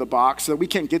ribbon over the box so that we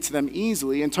can't get to them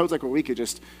easily. And Toad's like, well, we could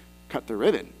just cut the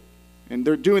ribbon. And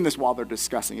they're doing this while they're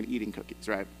discussing and eating cookies,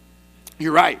 right?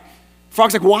 You're right.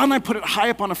 Frog's like, well, why don't I put it high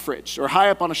up on a fridge or high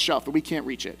up on a shelf that we can't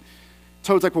reach it?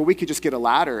 Toad's like, well, we could just get a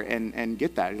ladder and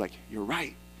get that. He's like, you're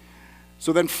right.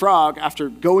 So then Frog, after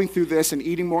going through this and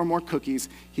eating more and more cookies,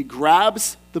 he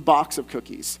grabs the box of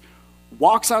cookies,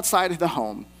 walks outside of the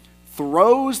home,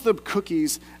 throws the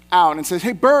cookies out and says,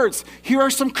 hey, birds, here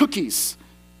are some cookies.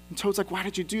 And Toad's like, why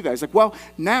did you do that? He's like, well,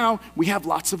 now we have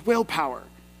lots of willpower.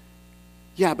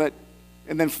 Yeah,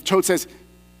 and then Toad says,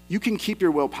 you can keep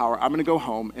your willpower. I'm going to go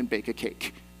home and bake a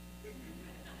cake.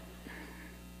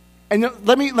 And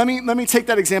let me take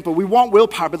that example. We want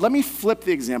willpower, but let me flip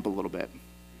the example a little bit.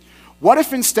 What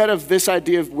if instead of this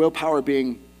idea of willpower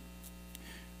being,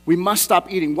 we must stop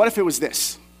eating, what if it was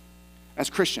this? As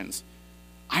Christians,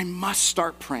 I must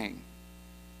start praying.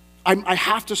 I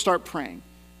have to start praying.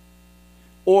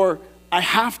 Or I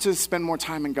have to spend more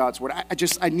time in God's word.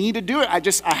 I need to do it. I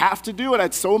have to do it.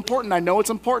 It's so important. I know it's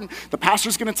important. The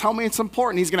pastor's going to tell me it's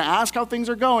important. He's going to ask how things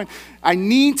are going. I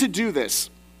need to do this.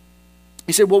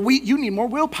 He said, well, you need more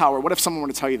willpower. What if someone were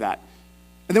to tell you that?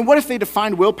 And then what if they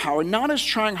defined willpower not as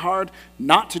trying hard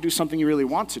not to do something you really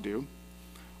want to do?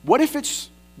 What if it's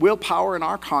willpower in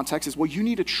our context is, well, you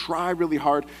need to try really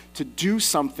hard to do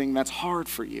something that's hard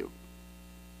for you.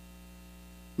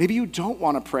 Maybe you don't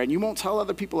want to pray and you won't tell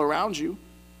other people around you.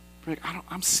 You're like,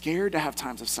 I'm scared to have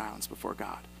times of silence before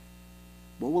God.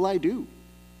 What will I do?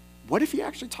 What if he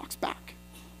actually talks back?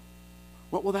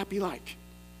 What will that be like?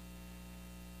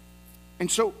 And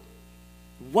so,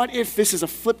 what if this is a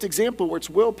flipped example where it's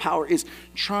willpower is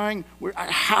trying, where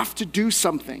I have to do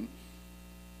something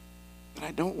that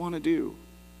I don't want to do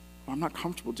or I'm not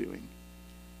comfortable doing.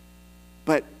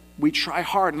 But we try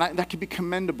hard, and that can be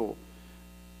commendable.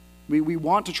 We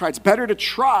want to try. It's better to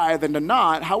try than to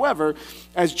not. However,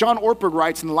 as John Ortberg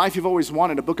writes in The Life You've Always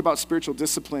Wanted, a book about spiritual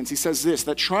disciplines, he says this,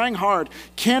 that trying hard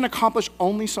can accomplish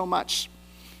only so much.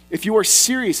 If you are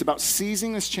serious about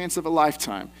seizing this chance of a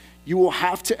lifetime, you will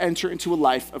have to enter into a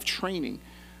life of training.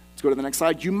 Let's go to the next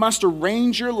slide. You must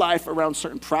arrange your life around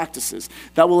certain practices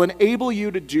that will enable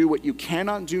you to do what you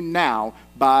cannot do now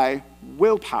by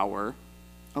willpower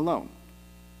alone.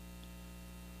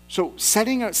 So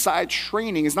setting aside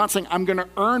training is not saying I'm going to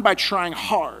earn by trying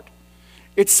hard.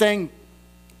 It's saying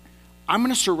I'm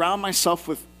going to surround myself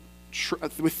with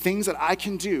things that I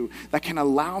can do that can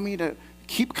allow me to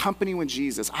keep company with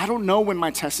Jesus. I don't know when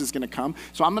my test is going to come,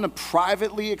 so I'm going to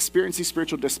privately experience these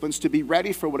spiritual disciplines to be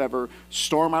ready for whatever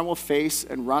storm I will face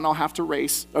and race I'll have to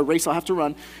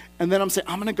run. And then I'm saying,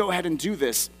 I'm going to go ahead and do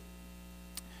this.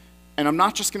 And I'm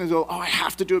not just going to go, I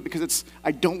have to do it because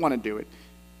I don't want to do it.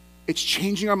 It's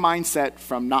changing our mindset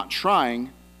from not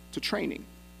trying to training.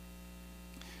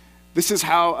 This is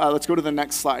how, let's go to the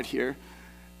next slide here.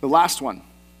 The last one.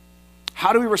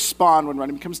 How do we respond when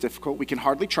running becomes difficult? We can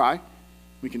hardly try.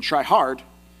 We can try hard,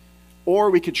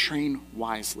 or we could train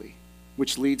wisely,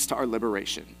 which leads to our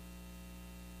liberation.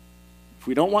 If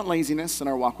we don't want laziness in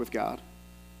our walk with God,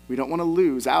 we don't want to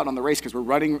lose out on the race because we're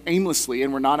running aimlessly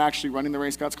and we're not actually running the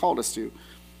race God's called us to,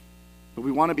 but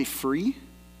we want to be free,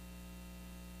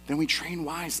 then we train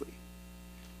wisely.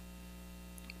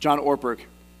 John Ortberg,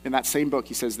 in that same book,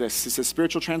 he says this. He says,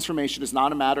 spiritual transformation is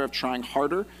not a matter of trying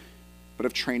harder, but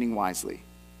of training wisely.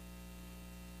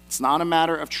 It's not a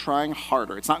matter of trying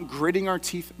harder. It's not gritting our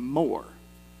teeth more.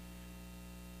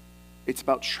 It's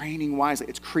about training wisely.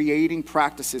 It's creating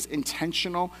practices,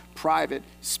 intentional, private,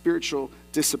 spiritual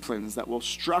disciplines that will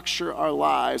structure our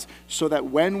lives so that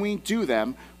when we do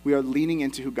them, we are leaning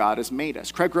into who God has made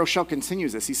us. Craig Groeschel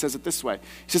continues this. He says it this way.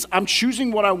 He says, I'm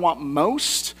choosing what I want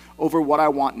most over what I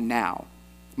want now.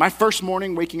 My first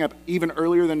morning, waking up even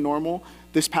earlier than normal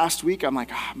this past week, I'm like,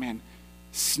 man,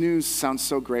 snooze sounds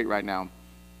so great right now.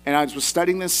 And I was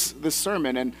studying this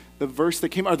sermon, and the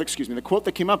quote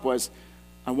that came up was,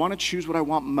 I want to choose what I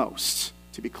want most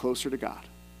to be closer to God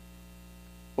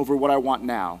over what I want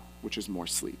now, which is more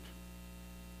sleep.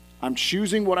 I'm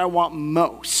choosing what I want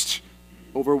most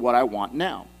over what I want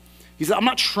now. He said, I'm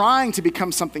not trying to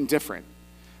become something different.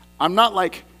 I'm not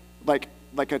like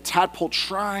a tadpole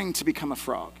trying to become a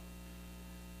frog.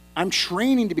 I'm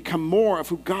training to become more of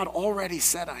who God already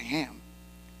said I am.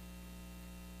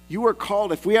 You are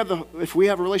called, if we have a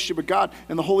relationship with God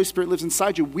and the Holy Spirit lives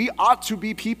inside you, we ought to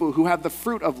be people who have the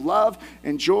fruit of love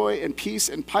and joy and peace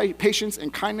and patience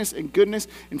and kindness and goodness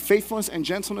and faithfulness and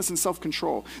gentleness and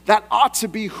self-control. That ought to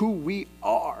be who we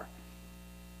are.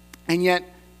 And yet,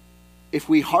 if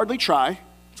we hardly try,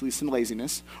 which leads to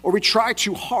laziness, or we try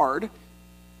too hard,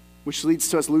 which leads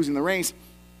to us losing the race,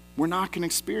 we're not going to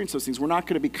experience those things. We're not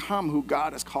going to become who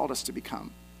God has called us to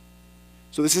become.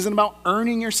 So this isn't about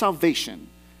earning your salvation,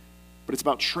 but it's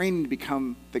about training to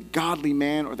become the godly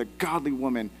man or the godly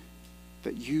woman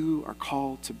that you are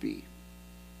called to be.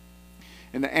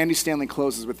 And Andy Stanley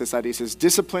closes with this idea. He says,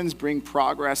 disciplines bring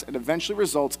progress and eventually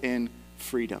results in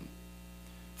freedom.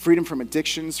 Freedom from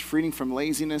addictions, freedom from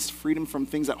laziness, freedom from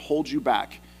things that hold you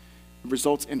back. It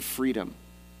results in freedom.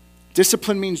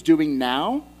 Discipline means doing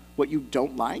now what you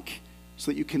don't like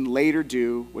so that you can later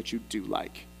do what you do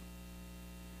like.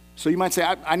 So you might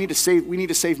say, we need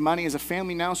to save money as a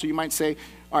family now. So you might say,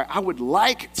 all right, I would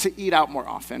like to eat out more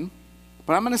often,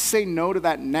 but I'm going to say no to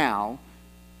that now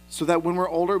so that when we're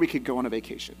older, we could go on a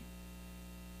vacation.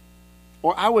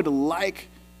 Or I would like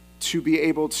to be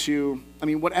able to,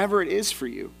 whatever it is for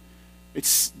you.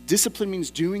 Discipline means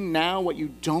doing now what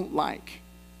you don't like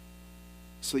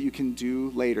so that you can do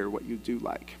later what you do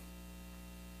like.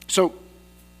 So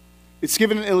it's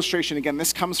given an illustration. Again,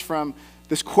 this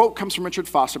quote comes from Richard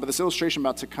Foster, but this illustration I'm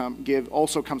about to give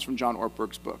also comes from John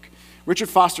Ortberg's book. Richard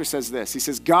Foster says this. He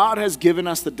says, God has given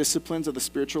us the disciplines of the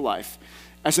spiritual life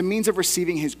as a means of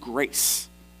receiving his grace,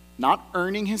 not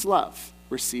earning his love,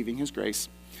 receiving his grace.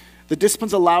 The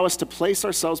disciplines allow us to place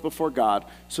ourselves before God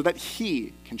so that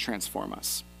he can transform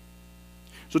us.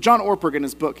 So John Ortberg in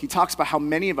his book, he talks about how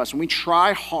many of us, when we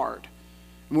try hard,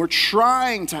 and we're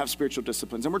trying to have spiritual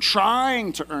disciplines, and we're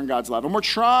trying to earn God's love, and we're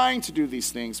trying to do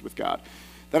these things with God,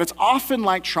 that it's often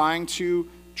like trying to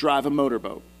drive a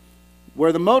motorboat,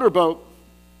 where the motorboat,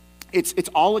 it's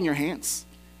all in your hands.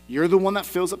 You're the one that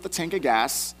fills up the tank of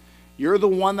gas. You're the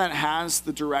one that has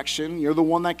the direction. You're the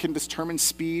one that can determine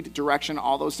speed, direction,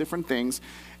 all those different things.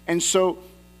 And so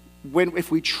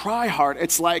if we try hard,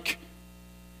 it's like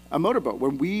a motorboat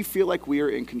when we feel like we are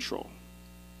in control.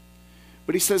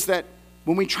 But he says that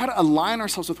when we try to align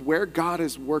ourselves with where God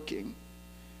is working,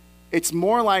 it's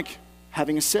more like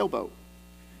having a sailboat.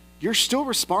 You're still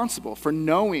responsible for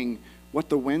knowing what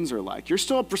the winds are like. You're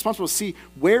still responsible to see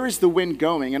where is the wind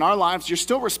going. In our lives, you're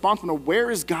still responsible to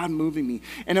where is God moving me?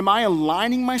 And am I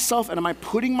aligning myself and am I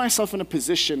putting myself in a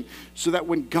position so that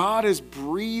when God is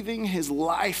breathing his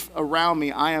life around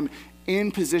me, I am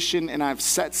in position and I've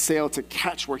set sail to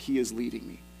catch where he is leading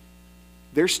me?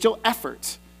 There's still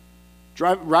effort.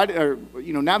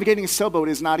 Navigating a sailboat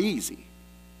is not easy.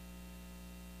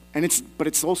 But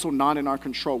it's also not in our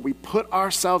control. We put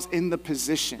ourselves in the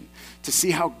position to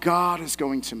see how God is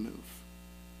going to move.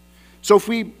 So if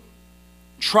we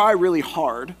try really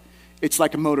hard, it's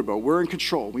like a motorboat. We're in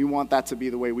control. We want that to be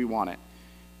the way we want it.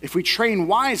 If we train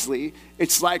wisely,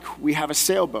 it's like we have a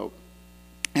sailboat.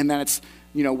 And then it's,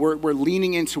 we're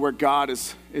leaning into where God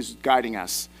is guiding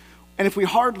us. And if we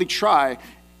hardly try,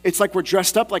 it's like we're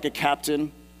dressed up like a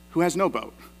captain who has no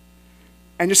boat.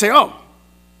 And you say, oh,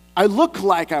 I look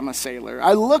like I'm a sailor.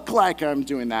 I look like I'm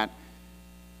doing that.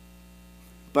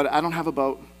 But I don't have a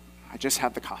boat. I just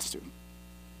have the costume.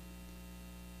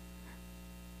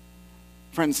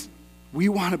 Friends, we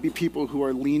want to be people who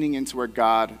are leaning into where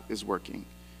God is working.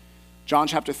 John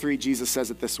chapter 3, Jesus says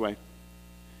it this way.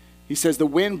 He says, the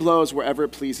wind blows wherever it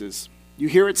pleases. You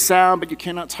hear its sound, but you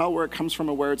cannot tell where it comes from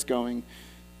or where it's going.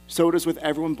 So it is with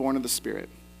everyone born of the Spirit.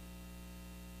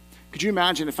 Could you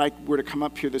imagine if I were to come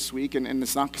up here this week, and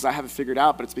it's not because I have it figured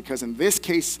out, but it's because in this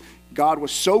case, God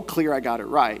was so clear I got it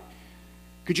right.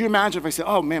 Could you imagine if I said,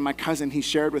 oh man, my cousin, he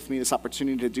shared with me this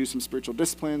opportunity to do some spiritual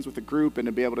disciplines with a group and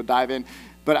to be able to dive in,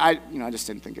 but I just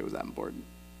didn't think it was that important.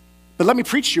 But let me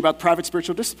preach to you about private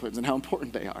spiritual disciplines and how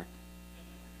important they are.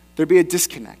 There'd be a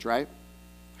disconnect, right?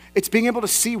 It's being able to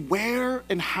see where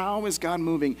and how is God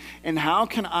moving and how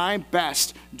can I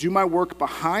best do my work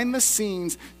behind the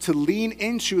scenes to lean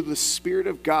into the Spirit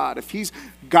of God. If he's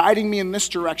guiding me in this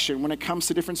direction when it comes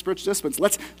to different spiritual disciplines,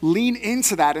 let's lean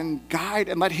into that and guide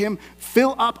and let him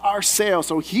fill up our sail.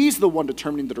 So he's the one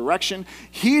determining the direction.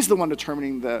 He's the one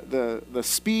determining the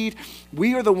speed.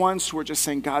 We are the ones who are just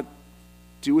saying, God,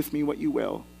 do with me what you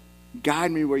will.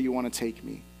 Guide me where you want to take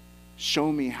me.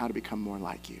 Show me how to become more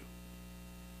like you.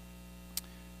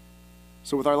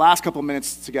 So with our last couple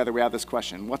minutes together, we have this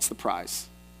question. What's the prize?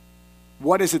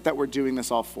 What is it that we're doing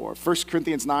this all for? 1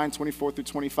 Corinthians 9, 24 through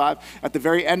 25, at the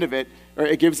very end of it,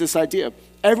 it gives this idea.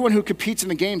 Everyone who competes in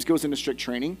the games goes into strict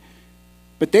training,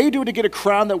 but they do it to get a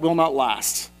crown that will not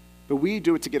last. But we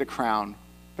do it to get a crown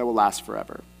that will last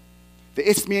forever. The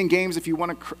Isthmian Games, if you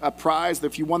won a prize,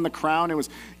 if you won the crown, it was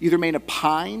either made of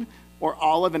pine or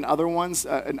olive and other ones.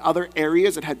 In other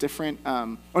areas, it had different,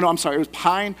 it was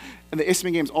pine, and the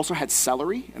Isthmian Games also had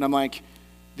celery. And I'm like,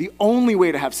 the only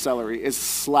way to have celery is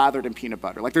slathered in peanut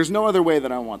butter. Like, there's no other way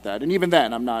that I want that. And even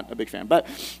then, I'm not a big fan. But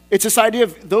it's this idea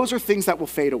of those are things that will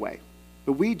fade away.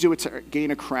 But we do it to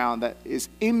gain a crown that is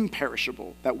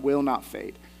imperishable, that will not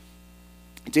fade.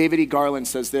 David E. Garland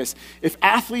says this, if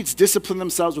athletes discipline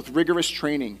themselves with rigorous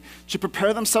training to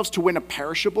prepare themselves to win a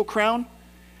perishable crown,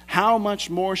 how much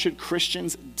more should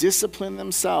Christians discipline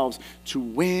themselves to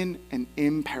win an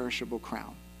imperishable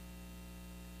crown?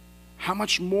 How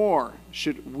much more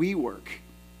should we work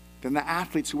than the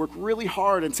athletes who work really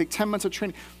hard and take 10 months of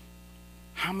training?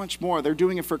 How much more? They're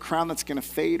doing it for a crown that's going to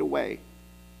fade away.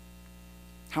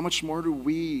 How much more do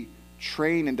we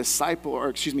train and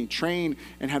train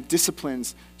and have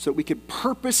disciplines so that we could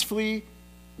purposefully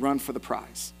run for the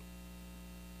prize?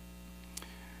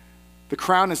 The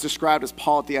crown is described as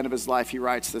Paul at the end of his life. He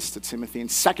writes this to Timothy in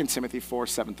 2 Timothy 4,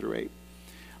 7 through 8.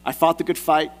 I fought the good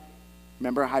fight.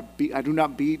 Remember, I do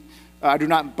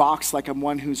not box like I'm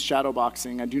one who's shadow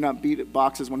boxing. I do not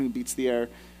box as one who beats the air.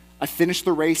 I finished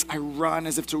the race. I run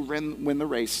as if to win the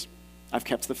race. I've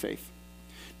kept the faith.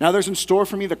 Now there's in store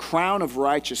for me the crown of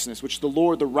righteousness, which the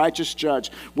Lord, the righteous judge,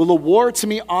 will award to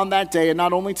me on that day, and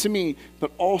not only to me,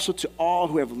 but also to all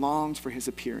who have longed for his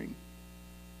appearing.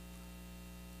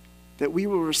 That we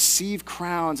will receive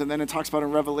crowns, and then it talks about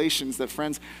in Revelations that,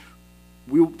 friends,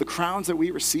 the crowns that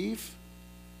we receive,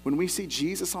 when we see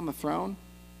Jesus on the throne,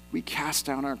 we cast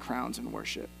down our crowns in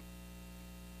worship.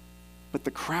 But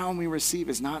the crown we receive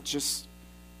is not just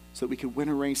so that we could win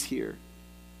a race here.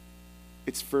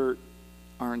 It's for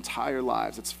our entire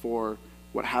lives. It's for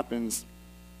what happens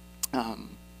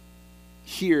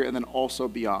here and then also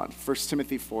beyond. 1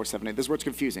 Timothy 4, 7, 8. This word's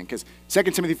confusing because 2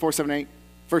 Timothy 4, 7, 8,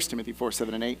 1 Timothy 4,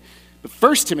 7, and 8. But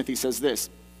 1 Timothy says this,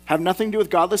 have nothing to do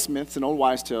with godless myths and old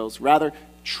wives' tales. Rather,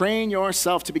 train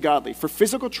yourself to be godly. For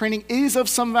physical training is of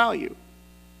some value,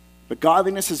 but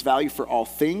godliness has value for all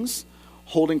things,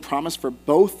 holding promise for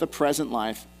both the present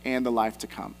life and the life to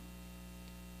come.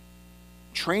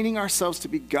 Training ourselves to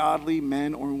be godly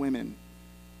men or women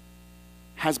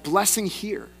has blessing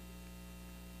here,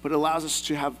 but allows us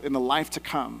to have in the life to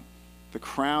come the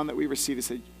crown that we receive to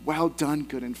say, well done,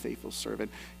 good and faithful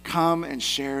servant. Come and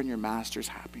share in your master's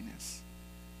happiness.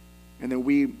 And then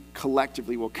we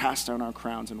collectively will cast down our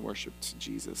crowns and worship to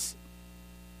Jesus.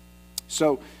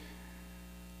 So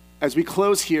as we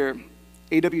close here,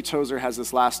 A.W. Tozer has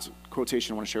this last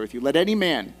quotation I want to share with you. Let any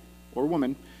man or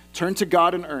woman turn to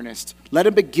God in earnest. Let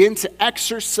him begin to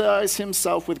exercise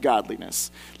himself with godliness.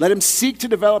 Let him seek to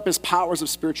develop his powers of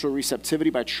spiritual receptivity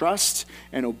by trust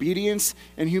and obedience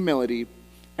and humility,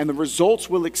 and the results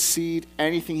will exceed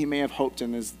anything he may have hoped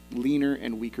in his leaner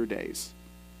and weaker days.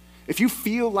 If you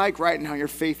feel like right now your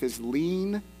faith is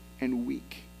lean and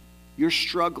weak, you're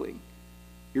struggling,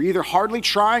 you're either hardly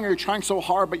trying or you're trying so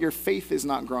hard but your faith is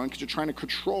not growing because you're trying to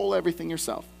control everything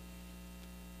yourself,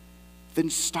 then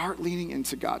start leaning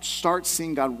into God. Start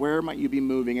seeing God, where might you be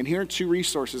moving? And here are two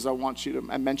resources I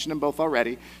mentioned them both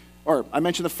already. Or I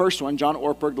mentioned the first one, John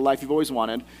Ortberg, The Life You've Always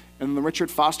Wanted. And the Richard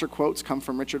Foster quotes come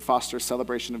from Richard Foster's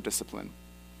Celebration of Discipline.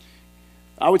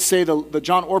 I would say the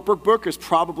John Ortberg book is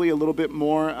probably a little bit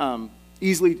more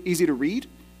easy to read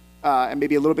and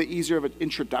maybe a little bit easier of an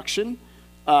introduction.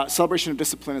 Celebration of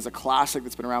Discipline is a classic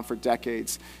that's been around for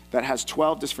decades that has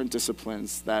 12 different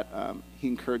disciplines that he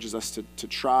encourages us to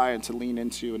try and to lean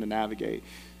into and to navigate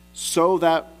so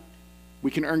that we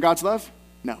can earn God's love?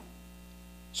 No.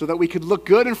 So that we could look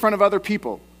good in front of other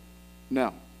people?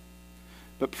 No.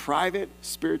 But private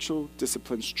spiritual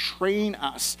disciplines train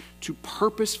us to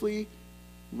purposefully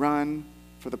run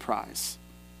for the prize.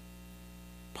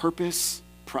 Purpose,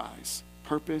 prize.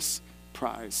 Purpose,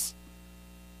 prize.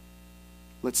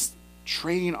 Let's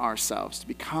train ourselves to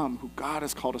become who God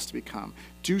has called us to become.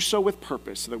 Do so with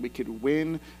purpose so that we could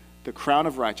win the crown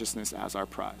of righteousness as our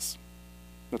prize.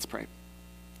 Let's pray.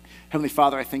 Heavenly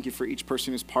Father, I thank you for each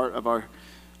person who's part of our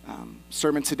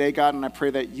sermon today, God, and I pray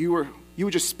that you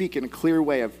would just speak in a clear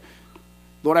way of,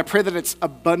 Lord, I pray that it's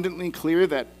abundantly clear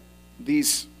that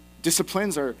these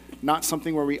disciplines are not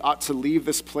something where we ought to leave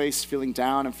this place feeling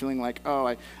down and feeling like, oh,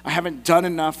 I haven't done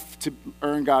enough to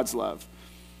earn God's love.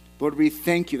 Lord, we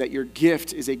thank you that your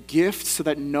gift is a gift so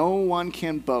that no one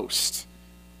can boast.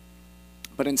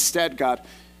 But instead, God,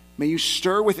 may you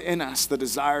stir within us the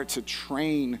desire to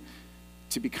train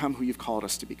to become who you've called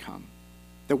us to become.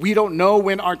 That we don't know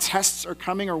when our tests are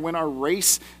coming or when our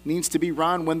race needs to be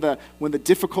run, when the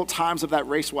difficult times of that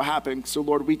race will happen. So,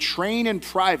 Lord, we train in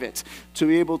private to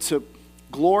be able to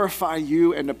glorify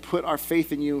you and to put our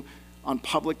faith in you on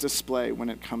public display when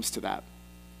it comes to that.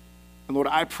 And Lord,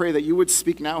 I pray that you would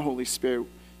speak now, Holy Spirit,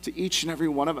 to each and every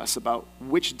one of us about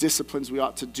which disciplines we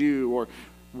ought to do or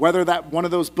whether that one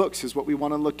of those books is what we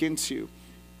want to look into.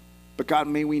 But God,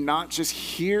 may we not just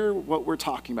hear what we're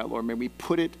talking about, Lord. May we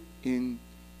put it into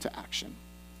action.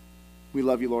 We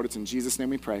love you, Lord. It's in Jesus' name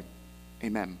we pray.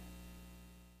 Amen.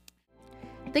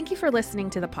 Thank you for listening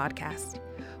to the podcast.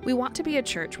 We want to be a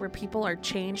church where people are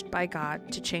changed by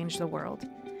God to change the world.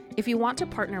 If you want to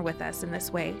partner with us in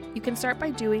this way, you can start by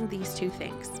doing these two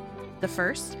things. The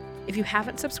first, if you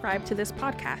haven't subscribed to this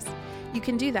podcast, you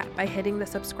can do that by hitting the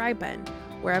subscribe button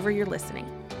wherever you're listening,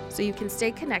 so you can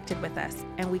stay connected with us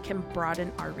and we can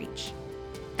broaden our reach.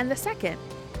 And the second,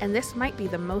 and this might be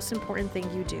the most important thing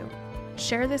you do,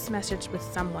 share this message with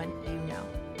someone you know.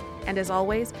 And as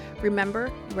always, remember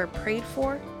you are prayed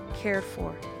for, cared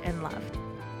for, and loved.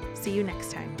 See you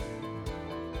next time.